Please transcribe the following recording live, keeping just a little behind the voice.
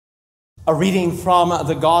A reading from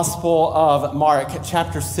the Gospel of Mark,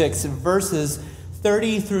 chapter 6, verses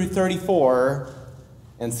 30 through 34,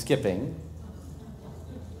 and skipping,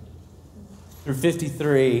 through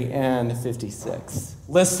 53 and 56.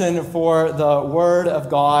 Listen for the word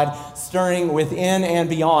of God stirring within and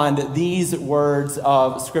beyond these words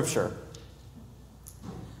of Scripture.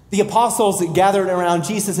 The apostles gathered around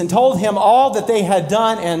Jesus and told him all that they had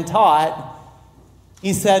done and taught.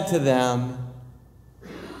 He said to them,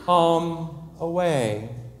 "Come away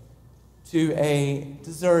to a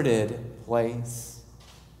deserted place,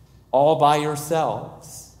 all by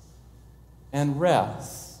yourselves, and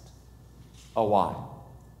rest a while."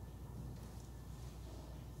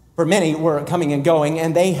 For many were coming and going,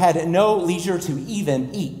 and they had no leisure to even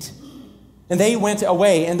eat. And they went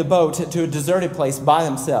away in the boat to a deserted place by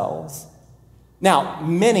themselves. Now,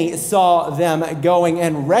 many saw them going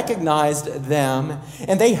and recognized them,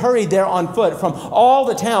 and they hurried there on foot from all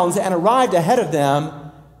the towns and arrived ahead of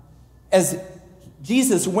them. As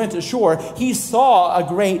Jesus went ashore, he saw a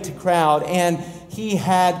great crowd, and he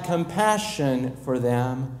had compassion for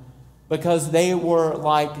them because they were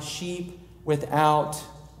like sheep without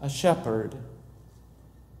a shepherd.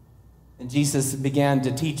 And Jesus began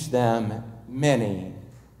to teach them many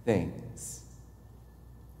things.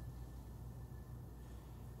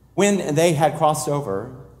 When they had crossed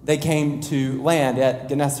over, they came to land at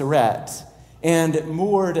Gennesaret and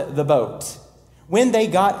moored the boat. When they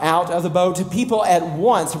got out of the boat, people at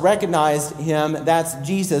once recognized him, that's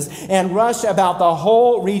Jesus, and rushed about the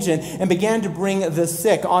whole region and began to bring the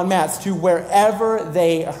sick on mats to wherever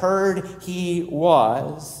they heard he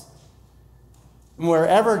was. And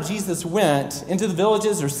wherever Jesus went, into the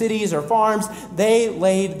villages or cities or farms, they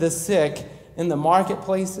laid the sick in the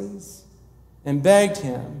marketplaces and begged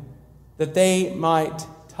him that they might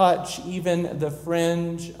touch even the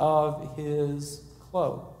fringe of his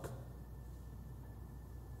cloak.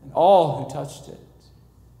 And all who touched it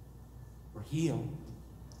were healed.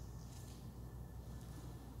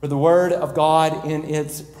 For the word of God in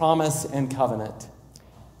its promise and covenant.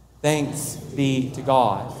 Thanks be to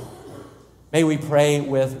God. May we pray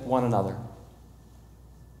with one another.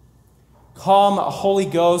 Come, Holy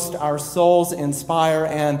Ghost, our souls inspire,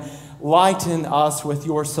 and lighten us with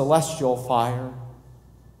your celestial fire.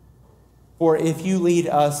 For if you lead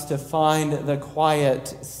us to find the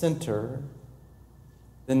quiet center,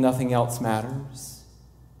 then nothing else matters.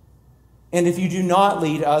 And if you do not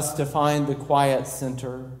lead us to find the quiet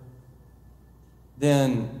center,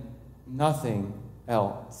 then nothing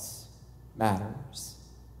else matters.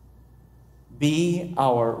 Be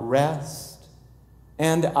our rest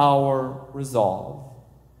and our resolve.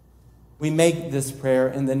 We make this prayer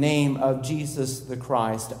in the name of Jesus the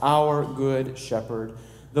Christ, our good shepherd,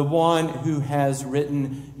 the one who has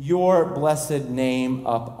written your blessed name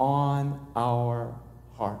upon our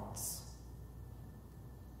hearts.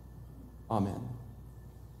 Amen.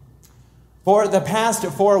 For the past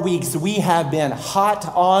 4 weeks, we have been hot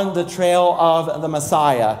on the trail of the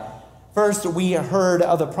Messiah. First, we heard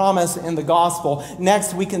of the promise in the gospel.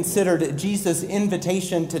 Next, we considered Jesus'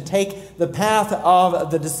 invitation to take the path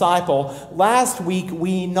of the disciple. Last week,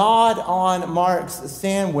 we gnawed on Mark's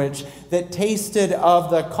sandwich that tasted of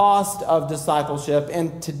the cost of discipleship.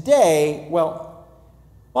 And today, well,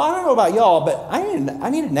 I don't know about y'all, but I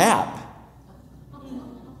need a nap.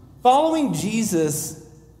 Following Jesus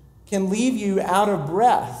can leave you out of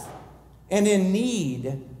breath and in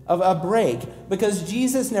need of a break, because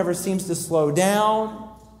Jesus never seems to slow down,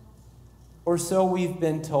 or so we've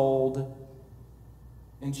been told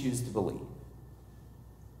and choose to believe.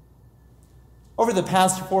 Over the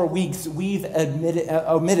past 4 weeks, we've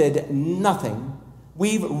omitted nothing.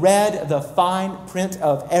 We've read the fine print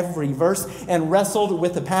of every verse and wrestled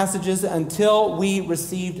with the passages until we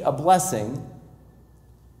received a blessing.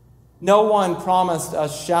 No one promised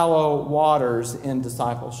us shallow waters in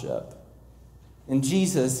discipleship. And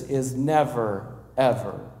Jesus is never,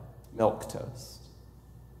 ever milquetoast.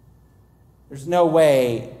 There's no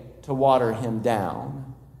way to water him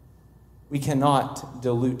down. We cannot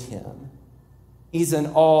dilute him. He's an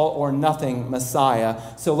all-or-nothing Messiah.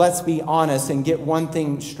 So let's be honest and get one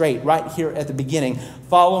thing straight right here at the beginning.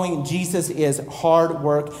 Following Jesus is hard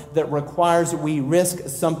work that requires we risk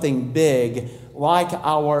something big, like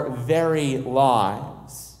our very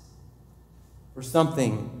lives, for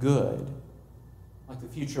something good, like the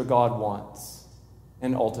future God wants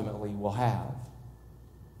and ultimately will have.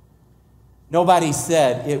 Nobody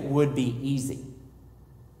said it would be easy.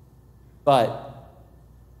 But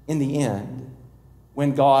in the end,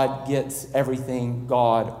 when God gets everything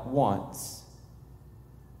God wants,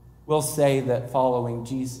 we'll say that following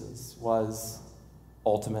Jesus was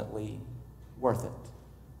ultimately worth it.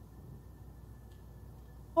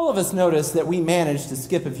 All of us notice that we managed to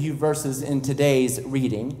skip a few verses in today's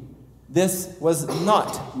reading. This was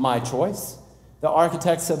not my choice. The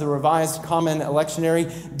architects of the Revised Common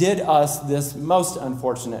Lectionary did us this most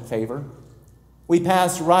unfortunate favor. We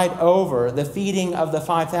passed right over the feeding of the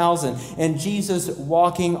 5,000 and Jesus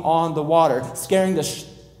walking on the water, scaring the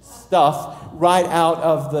stuff right out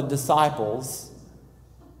of the disciples.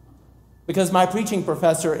 Because my preaching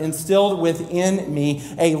professor instilled within me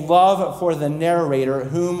a love for the narrator,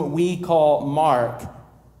 whom we call Mark.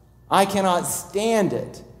 I cannot stand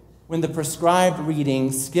it when the prescribed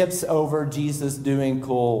reading skips over Jesus doing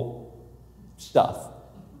cool stuff.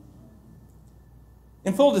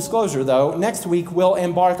 In full disclosure, though, next week we'll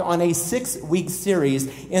embark on a 6-week series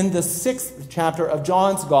in the 6th chapter of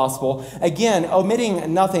John's Gospel, again,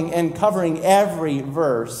 omitting nothing and covering every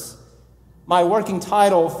verse. My working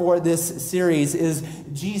title for this series is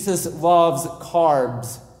Jesus Loves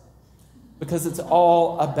Carbs, because it's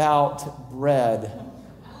all about bread.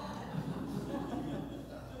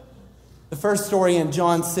 The first story in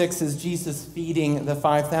John 6 is Jesus feeding the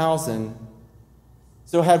 5,000.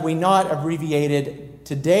 So had we not abbreviated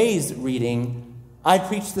today's reading, I'd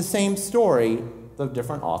preach the same story, though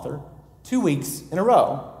different author, 2 weeks in a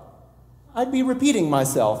row. I'd be repeating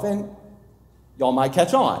myself, and y'all might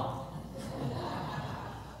catch on.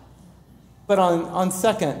 But on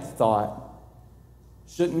second thought,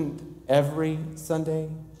 shouldn't every Sunday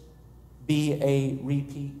be a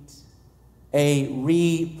repeat? A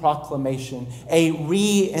re-proclamation, a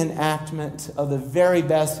reenactment of the very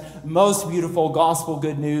best, most beautiful gospel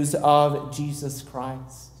good news of Jesus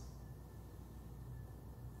Christ.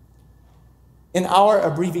 In our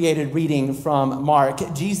abbreviated reading from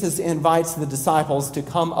Mark, Jesus invites the disciples to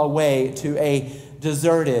come away to a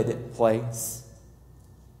deserted place.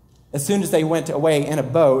 As soon as they went away in a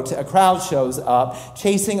boat, a crowd shows up,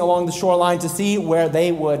 chasing along the shoreline to see where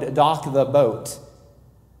they would dock the boat.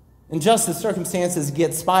 And just as circumstances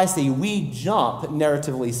get spicy, we jump,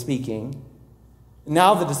 narratively speaking.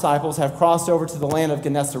 Now the disciples have crossed over to the land of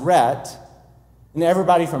Gennesaret, and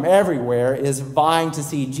everybody from everywhere is vying to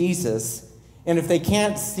see Jesus. And if they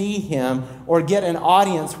can't see him or get an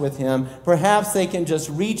audience with him, perhaps they can just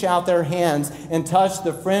reach out their hands and touch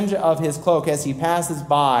the fringe of his cloak as he passes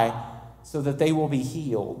by so that they will be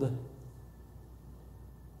healed.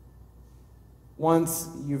 Once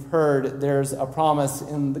you've heard there's a promise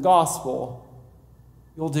in the gospel,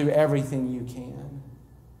 you'll do everything you can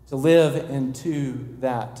to live into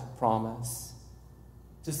that promise,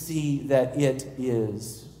 to see that it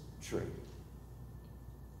is true.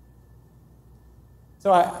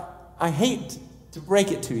 So I hate to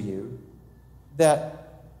break it to you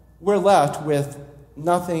that we're left with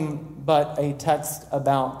nothing but a text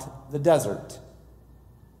about the desert.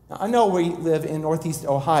 Now, I know we live in Northeast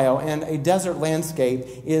Ohio, and a desert landscape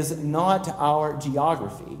is not our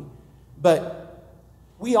geography, but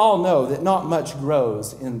we all know that not much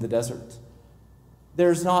grows in the desert.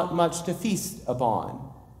 There's not much to feast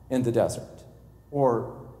upon in the desert,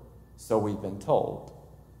 or so we've been told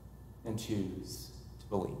and choose to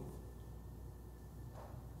believe.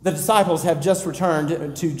 The disciples have just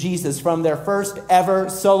returned to Jesus from their first ever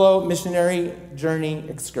solo missionary journey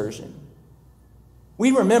excursion. We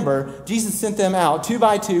remember Jesus sent them out 2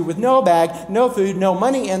 by 2 with no bag, no food, no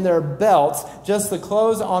money in their belts, just the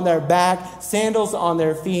clothes on their back, sandals on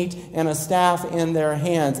their feet, and a staff in their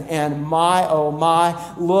hands. And my, oh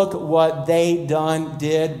my, look what they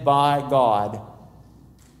did by God.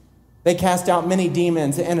 They cast out many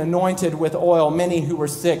demons and anointed with oil many who were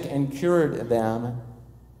sick and cured them.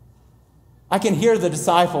 I can hear the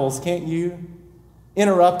disciples, can't you?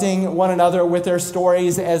 Interrupting one another with their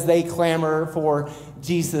stories as they clamor for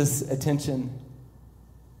Jesus' attention.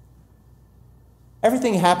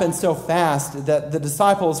 Everything happened so fast that the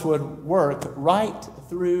disciples would work right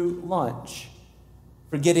through lunch,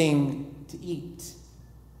 forgetting to eat.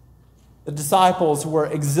 The disciples were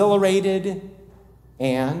exhilarated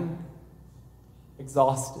and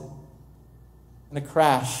exhausted, and a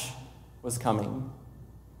crash was coming.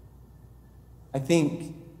 I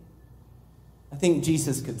think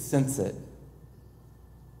Jesus could sense it.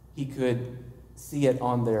 He could see it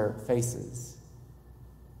on their faces.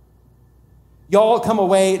 Y'all come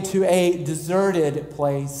away to a deserted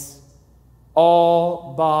place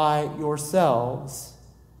all by yourselves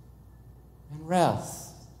and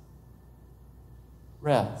rest.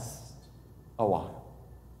 Rest a while.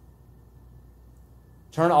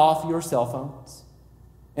 Turn off your cell phones.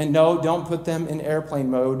 And no, don't put them in airplane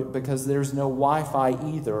mode because there's no Wi-Fi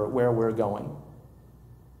either where we're going.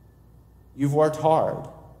 You've worked hard.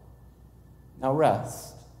 Now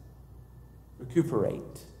rest,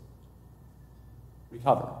 recuperate,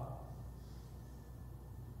 recover.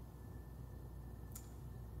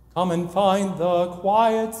 Come and find the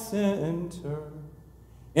quiet center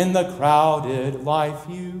in the crowded life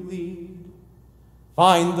you lead.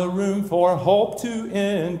 Find the room for hope to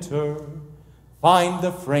enter. Find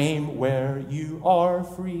the frame where you are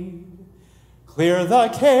freed. Clear the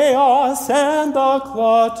chaos and the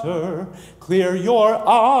clutter. Clear your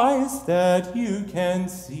eyes that you can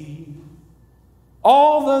see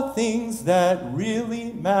all the things that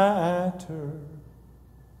really matter.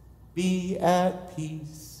 Be at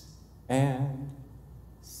peace and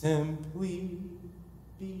simply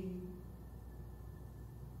be.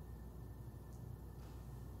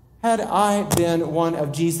 Had I been one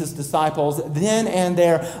of Jesus' disciples then and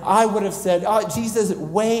there, I would have said, "Oh, Jesus,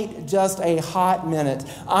 wait just a hot minute.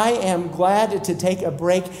 I am glad to take a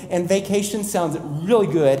break, and vacation sounds really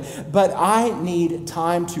good, but I need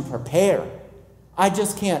time to prepare. I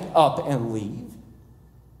just can't up and leave."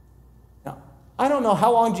 Now, I don't know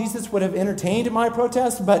how long Jesus would have entertained my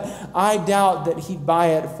protest, but I doubt that he'd buy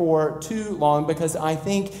it for too long, because I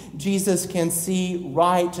think Jesus can see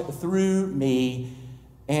right through me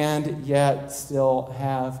and yet still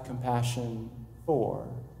have compassion for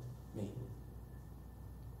me.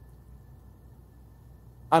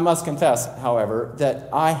 I must confess, however, that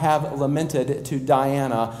I have lamented to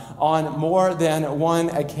Diana on more than one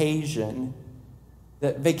occasion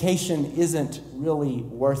that vacation isn't really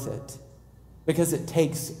worth it, because it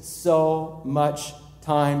takes so much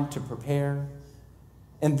time to prepare.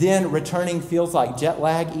 And then returning feels like jet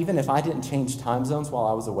lag, even if I didn't change time zones while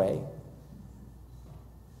I was away.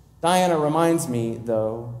 Diana reminds me,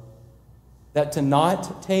 though, that to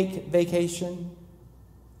not take vacation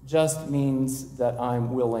just means that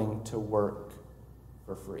I'm willing to work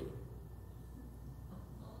for free.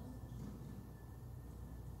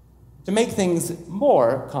 To make things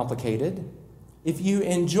more complicated, if you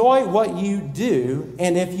enjoy what you do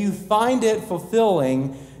and if you find it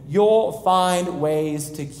fulfilling, you'll find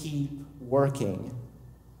ways to keep working.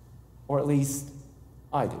 Or at least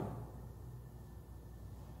I do.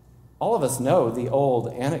 All of us know the old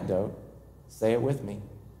anecdote. Say it with me.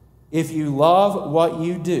 If you love what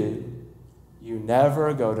you do, you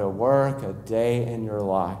never go to work a day in your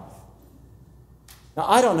life. Now,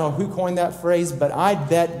 I don't know who coined that phrase, but I'd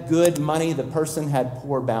bet good money the person had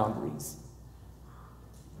poor boundaries.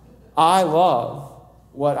 I love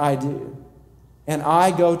what I do, and I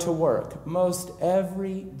go to work most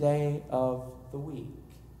every day of the week.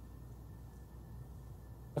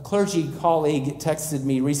 A clergy colleague texted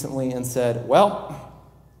me recently and said, "Well,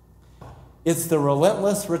 it's the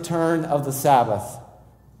relentless return of the Sabbath."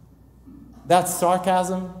 That's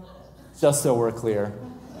sarcasm, just so we're clear.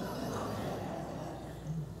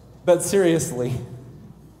 But seriously,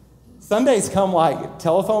 Sundays come like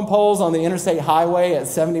telephone poles on the interstate highway at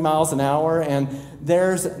 70 miles an hour, and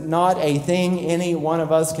there's not a thing any one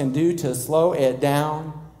of us can do to slow it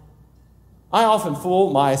down. I often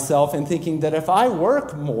fool myself in thinking that if I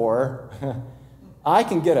work more, I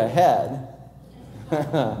can get ahead.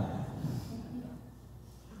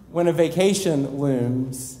 When a vacation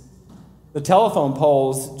looms, the telephone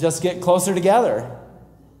poles just get closer together,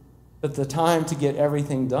 but the time to get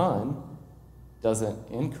everything done doesn't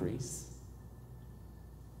increase.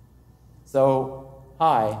 So,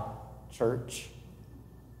 hi, church.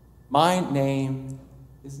 My name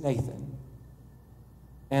is Nathan,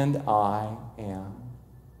 and I am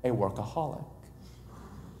a workaholic.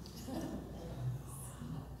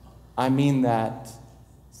 I mean that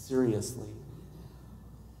seriously.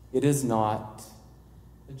 It is not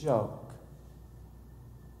a joke.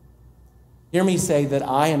 Hear me say that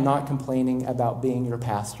I am not complaining about being your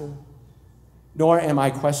pastor, nor am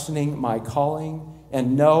I questioning my calling,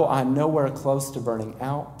 and no, I'm nowhere close to burning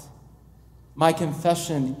out. My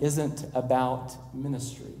confession isn't about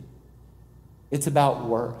ministry. It's about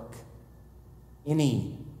work.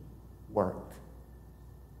 Any work.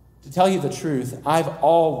 To tell you the truth, I've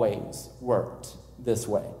always worked this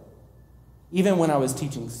way. Even when I was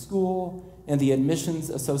teaching school and the admissions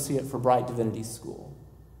associate for Bright Divinity School.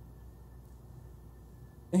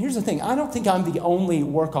 And here's the thing, I don't think I'm the only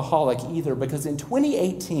workaholic either, because in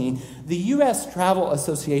 2018, the U.S. Travel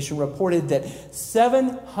Association reported that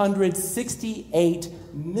 768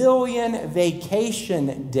 million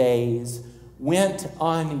vacation days went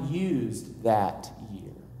unused that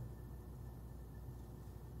year.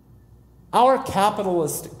 Our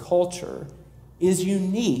capitalist culture is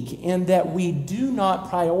unique in that we do not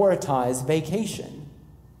prioritize vacation.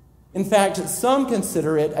 In fact, some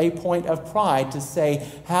consider it a point of pride to say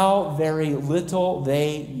how very little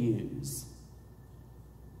they use.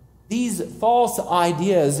 These false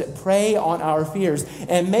ideas prey on our fears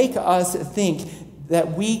and make us think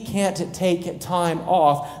that we can't take time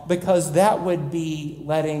off because that would be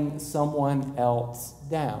letting someone else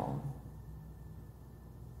down.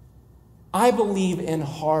 I believe in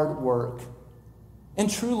hard work. And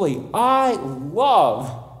truly, I love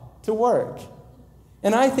to work.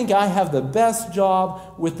 And I think I have the best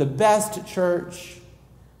job with the best church.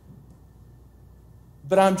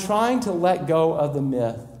 But I'm trying to let go of the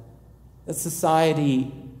myth that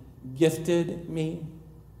society gifted me,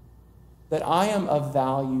 that I am of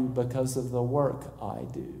value because of the work I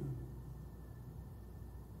do.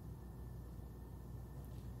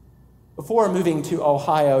 Before moving to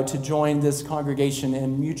Ohio to join this congregation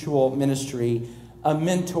in mutual ministry, a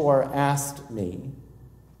mentor asked me,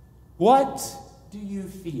 "What do you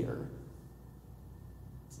fear?"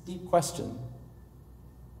 It's a deep question.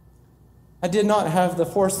 I did not have the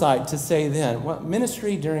foresight to say then, "Well,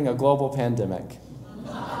 ministry during a global pandemic."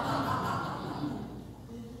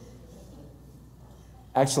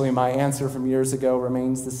 Actually, my answer from years ago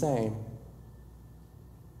remains the same.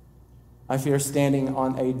 I fear standing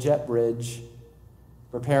on a jet bridge,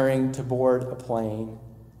 preparing to board a plane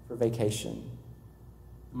for vacation.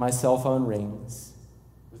 My cell phone rings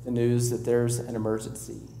with the news that there's an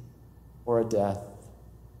emergency or a death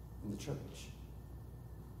in the church.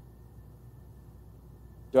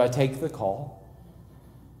 Do I take the call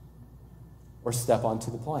or step onto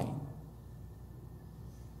the plane?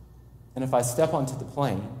 And if I step onto the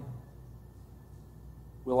plane,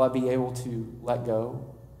 will I be able to let go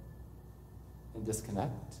and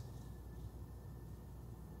disconnect?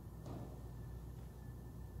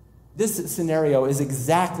 This scenario is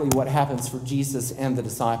exactly what happens for Jesus and the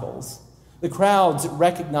disciples. The crowds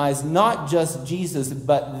recognize not just Jesus,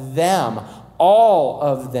 but them, all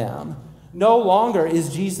of them. No longer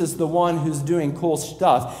is Jesus the one who's doing cool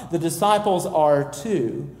stuff. The disciples are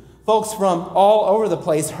too. Folks from all over the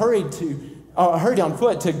place hurried on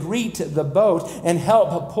foot to greet the boat and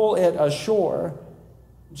help pull it ashore.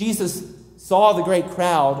 Jesus saw the great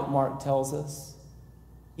crowd, Mark tells us.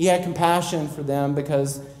 He had compassion for them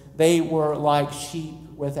because they were like sheep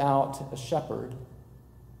without a shepherd.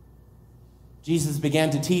 Jesus began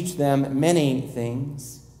to teach them many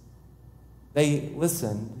things. They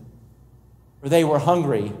listened, for they were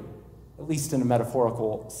hungry, at least in a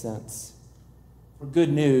metaphorical sense, for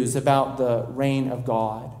good news about the reign of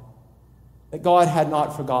God, that God had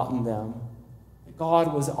not forgotten them, that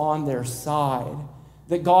God was on their side,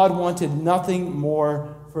 that God wanted nothing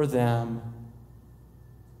more for them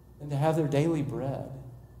than to have their daily bread.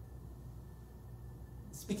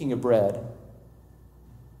 Speaking of bread,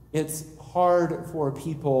 it's hard for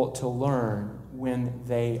people to learn when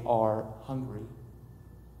they are hungry.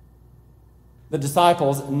 The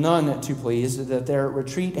disciples, none too pleased that their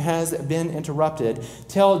retreat has been interrupted,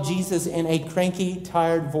 tell Jesus in a cranky,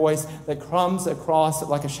 tired voice that comes across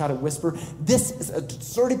like a shouted whisper, "This is a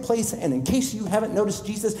deserted place, and in case you haven't noticed,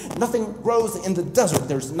 Jesus, nothing grows in the desert.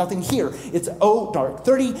 There's nothing here. It's dark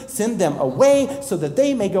 30. Send them away so that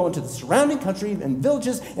they may go into the surrounding country and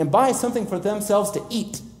villages and buy something for themselves to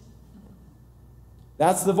eat."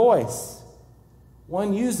 That's the voice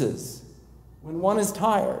one uses when one is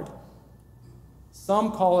tired.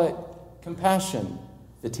 Some call it compassion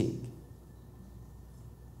fatigue.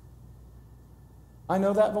 I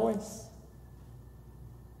know that voice.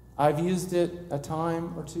 I've used it a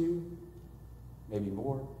time or two, maybe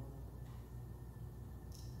more.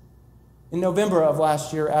 In November of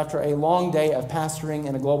last year, after a long day of pastoring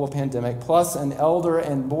in a global pandemic, plus an elder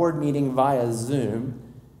and board meeting via Zoom,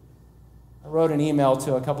 I wrote an email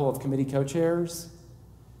to a couple of committee co-chairs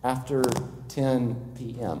after 10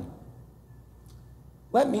 p.m.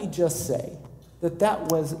 Let me just say that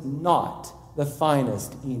that was not the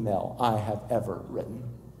finest email I have ever written.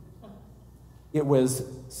 It was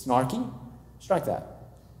snarky. Strike that.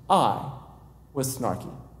 I was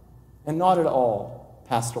snarky and not at all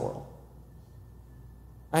pastoral.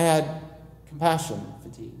 I had compassion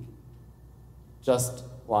fatigue, just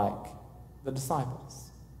like the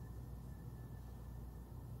disciples.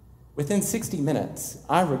 Within 60 minutes,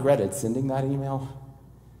 I regretted sending that email.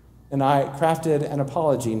 And I crafted an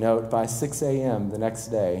apology note by 6 a.m. the next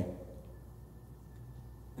day.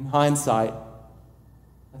 In hindsight,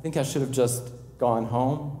 I think I should have just gone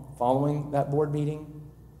home following that board meeting,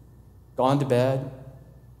 gone to bed,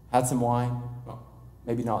 had some wine. Well,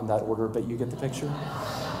 maybe not in that order, but you get the picture.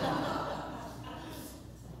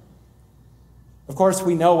 Of course,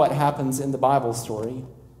 we know what happens in the Bible story.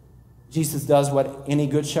 Jesus does what any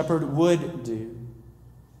good shepherd would do.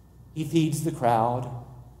 He feeds the crowd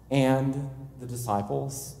and the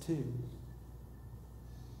disciples too.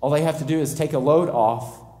 All they have to do is take a load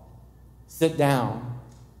off, sit down,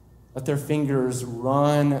 let their fingers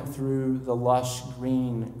run through the lush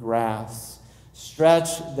green grass,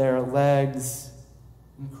 stretch their legs,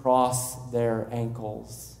 and cross their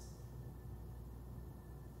ankles.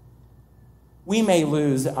 We may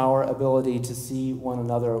lose our ability to see one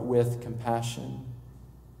another with compassion,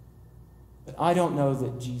 but I don't know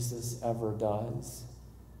that Jesus ever does.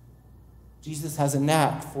 Jesus has a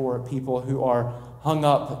knack for people who are hung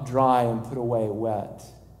up dry and put away wet.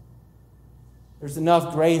 There's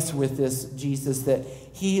enough grace with this Jesus that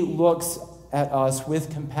he looks at us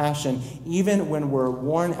with compassion, even when we're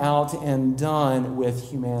worn out and done with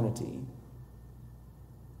humanity.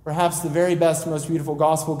 Perhaps the very best, most beautiful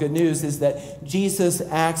gospel good news is that Jesus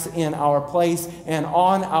acts in our place and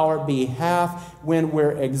on our behalf when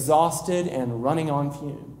we're exhausted and running on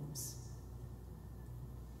fumes.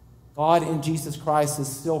 God in Jesus Christ is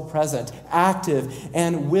still present, active,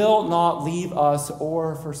 and will not leave us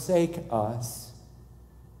or forsake us.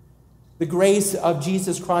 The grace of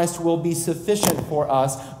Jesus Christ will be sufficient for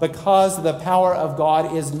us because the power of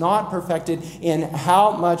God is not perfected in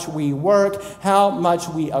how much we work, how much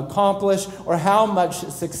we accomplish, or how much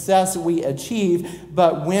success we achieve,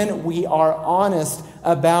 but when we are honest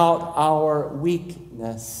about our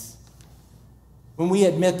weakness, when we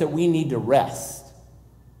admit that we need to rest,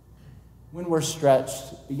 when we're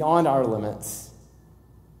stretched beyond our limits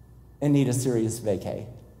and need a serious vacay.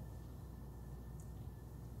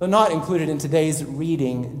 Though not included in today's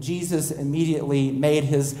reading, Jesus immediately made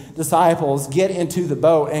his disciples get into the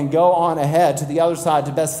boat and go on ahead to the other side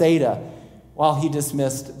to Bethsaida while he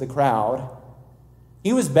dismissed the crowd.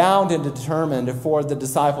 He was bound and determined for the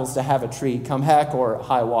disciples to have a treat, come heck or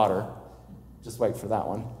high water. Just wait for that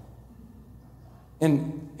one.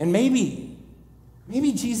 And maybe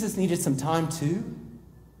Jesus needed some time too,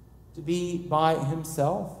 to be by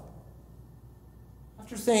himself.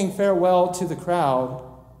 After saying farewell to the crowd,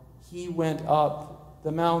 he went up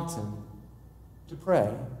the mountain to pray.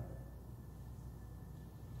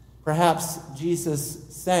 Perhaps Jesus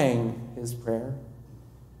sang his prayer,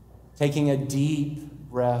 taking a deep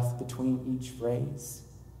breath between each phrase.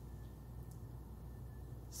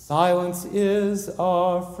 Silence is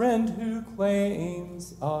a friend who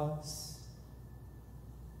claims us,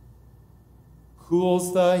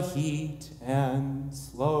 cools the heat and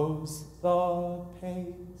slows the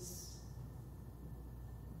pace.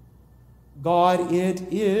 God it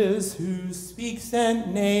is who speaks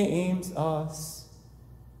and names us,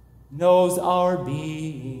 knows our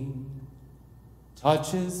being,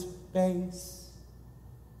 touches base,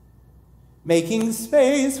 making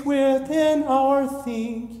space within our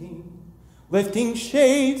thinking, lifting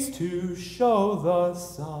shades to show the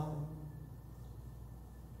sun,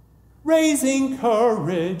 raising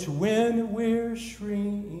courage when we're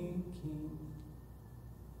shrinking,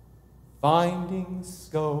 finding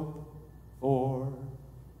scope for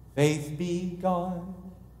faith begun.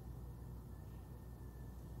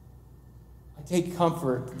 I take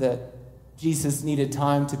comfort that Jesus needed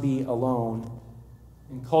time to be alone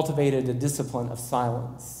and cultivated a discipline of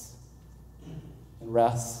silence and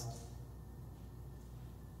rest.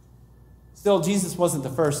 Still, Jesus wasn't the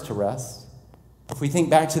first to rest. If we think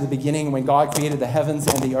back to the beginning when God created the heavens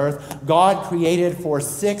and the earth, God created for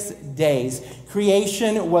 6 days.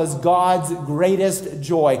 Creation was God's greatest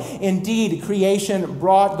joy. Indeed, creation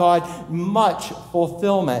brought God much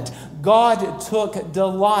fulfillment. God took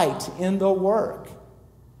delight in the work.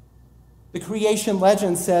 The creation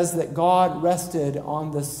legend says that God rested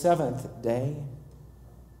on the 7th day.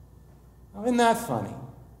 Now, isn't that funny?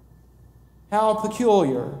 How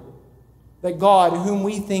peculiar that God, whom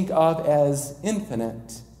we think of as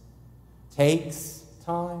infinite, takes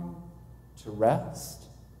time to rest,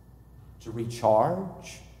 to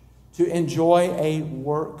recharge, to enjoy a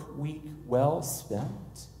work week well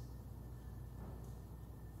spent.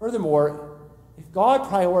 Furthermore, if God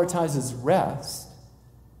prioritizes rest,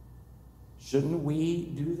 shouldn't we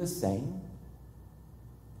do the same?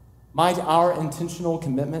 Might our intentional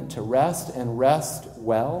commitment to rest and rest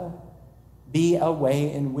well be a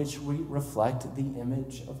way in which we reflect the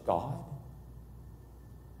image of God?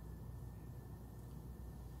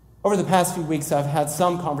 Over the past few weeks, I've had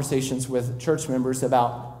some conversations with church members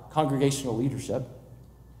about congregational leadership.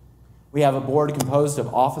 We have a board composed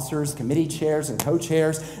of officers, committee chairs, and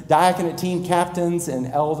co-chairs, diaconate team captains, and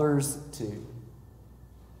elders too.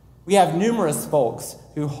 We have numerous folks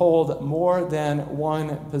who hold more than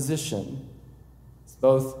one position. It's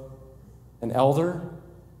both an elder,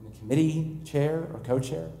 committee chair or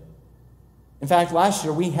co-chair. In fact, last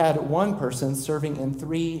year we had one person serving in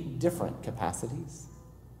 3 different capacities.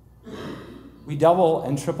 We double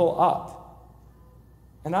and triple up.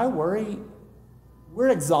 And I worry we're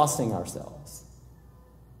exhausting ourselves.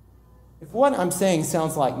 If what I'm saying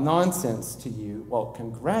sounds like nonsense to you, well,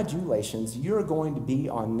 congratulations, you're going to be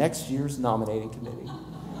on next year's nominating committee.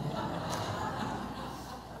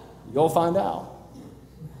 You'll find out.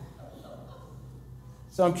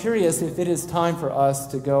 So I'm curious if it is time for us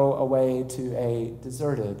to go away to a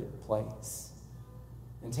deserted place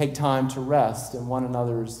and take time to rest in one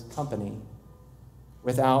another's company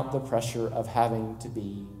without the pressure of having to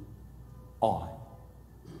be on.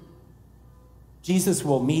 Jesus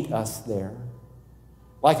will meet us there.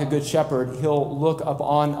 Like a good shepherd, he'll look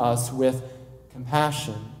upon us with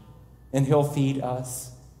compassion, and he'll feed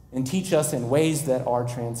us and teach us in ways that are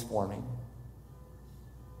transforming.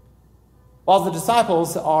 While the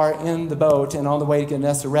disciples are in the boat and on the way to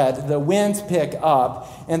Gennesaret, the winds pick up,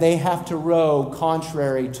 and they have to row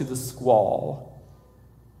contrary to the squall.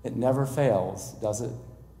 It never fails, does it?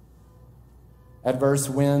 Adverse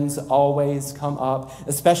winds always come up,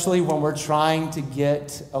 especially when we're trying to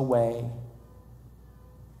get away.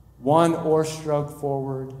 One oar stroke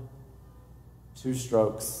forward, 2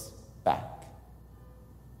 strokes back.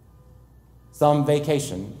 Some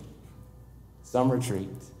vacation, some retreat.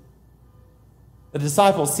 The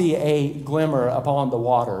disciples see a glimmer upon the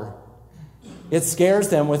water. It scares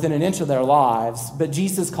them within an inch of their lives, but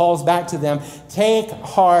Jesus calls back to them, "Take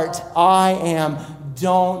heart, I am,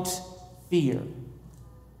 don't fear."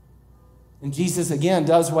 And Jesus again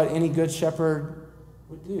does what any good shepherd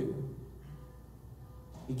would do.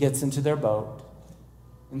 He gets into their boat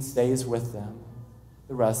and stays with them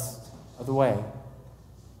the rest of the way.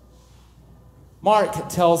 Mark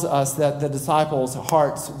tells us that the disciples'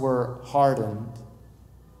 hearts were hardened.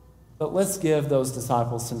 But let's give those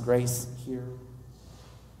disciples some grace here.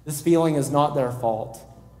 This feeling is not their fault.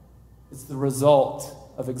 It's the result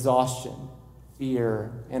of exhaustion,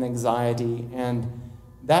 fear, and anxiety, and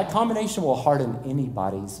that combination will harden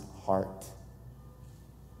anybody's heart.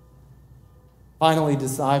 Finally,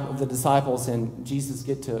 the disciples and Jesus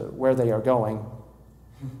get to where they are going.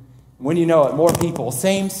 When you know it, more people.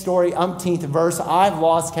 Same story, umpteenth verse. I've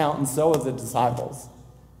lost count, and so have the disciples.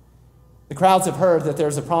 The crowds have heard that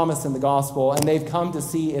there's a promise in the gospel, and they've come to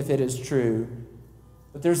see if it is true.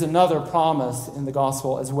 But there's another promise in the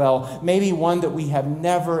gospel as well, maybe one that we have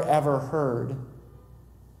never, ever heard.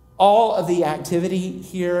 All of the activity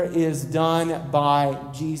here is done by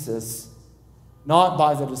Jesus, not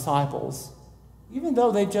by the disciples, even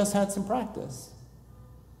though they've just had some practice.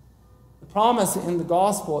 The promise in the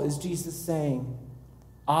gospel is Jesus saying,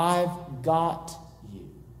 I've got you,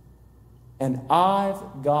 and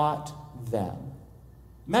I've got them.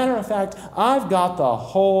 Matter of fact, I've got the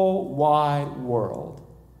whole wide world.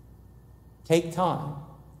 Take time.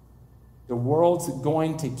 The world's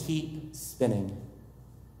going to keep spinning.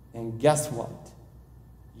 And guess what?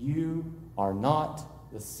 You are not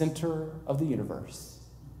the center of the universe.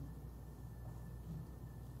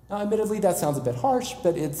 Now, admittedly, that sounds a bit harsh,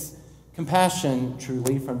 but it's compassion,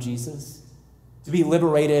 truly, from Jesus. To be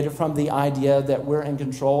liberated from the idea that we're in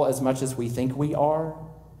control as much as we think we are,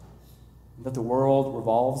 that the world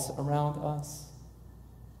revolves around us.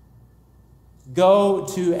 Go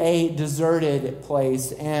to a deserted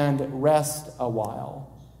place and rest a while.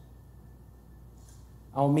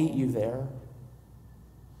 I'll meet you there.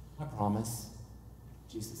 I promise,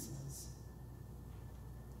 Jesus says.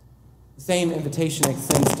 The same invitation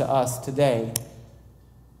extends to us today.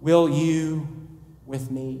 Will you with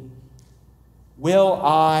me? Will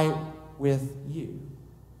I with you?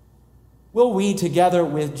 Will we, together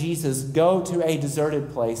with Jesus, go to a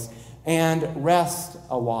deserted place and rest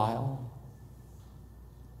a while?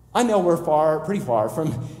 I know we're pretty far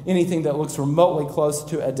from anything that looks remotely close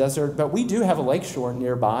to a desert, but we do have a lakeshore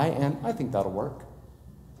nearby, and I think that'll work.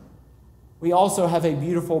 We also have a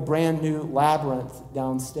beautiful brand new labyrinth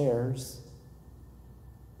downstairs.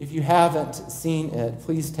 If you haven't seen it,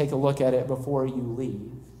 please take a look at it before you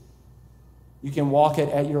leave. You can walk it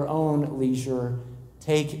at your own leisure.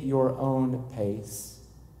 Take your own pace.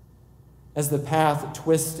 As the path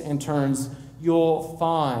twists and turns, you'll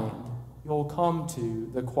come to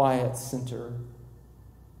the quiet center,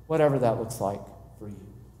 whatever that looks like for you.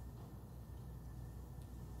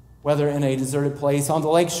 Whether in a deserted place, on the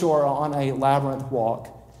lakeshore, or on a labyrinth walk,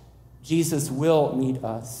 Jesus will meet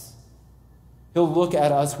us. He'll look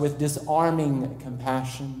at us with disarming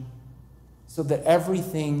compassion so that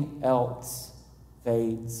everything else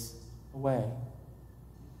fades away.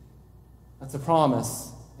 That's a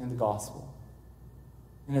promise in the gospel.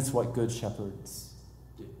 And it's what good shepherds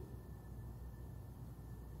do.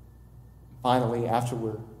 Finally, after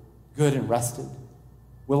we're good and rested,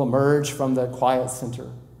 we'll emerge from the quiet center,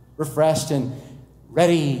 refreshed and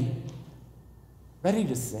ready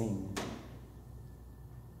to sing.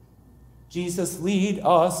 Jesus, lead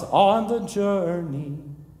us on the journey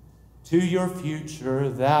to your future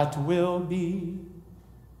that will be.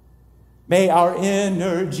 May our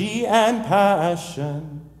energy and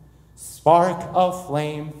passion spark a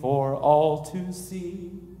flame for all to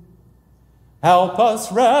see. Help us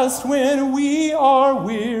rest when we are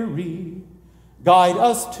weary. Guide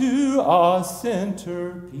us to a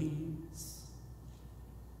centerpiece.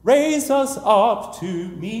 Raise us up to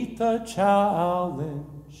meet the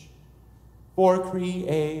challenge for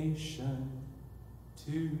creation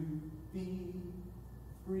to be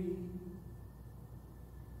free.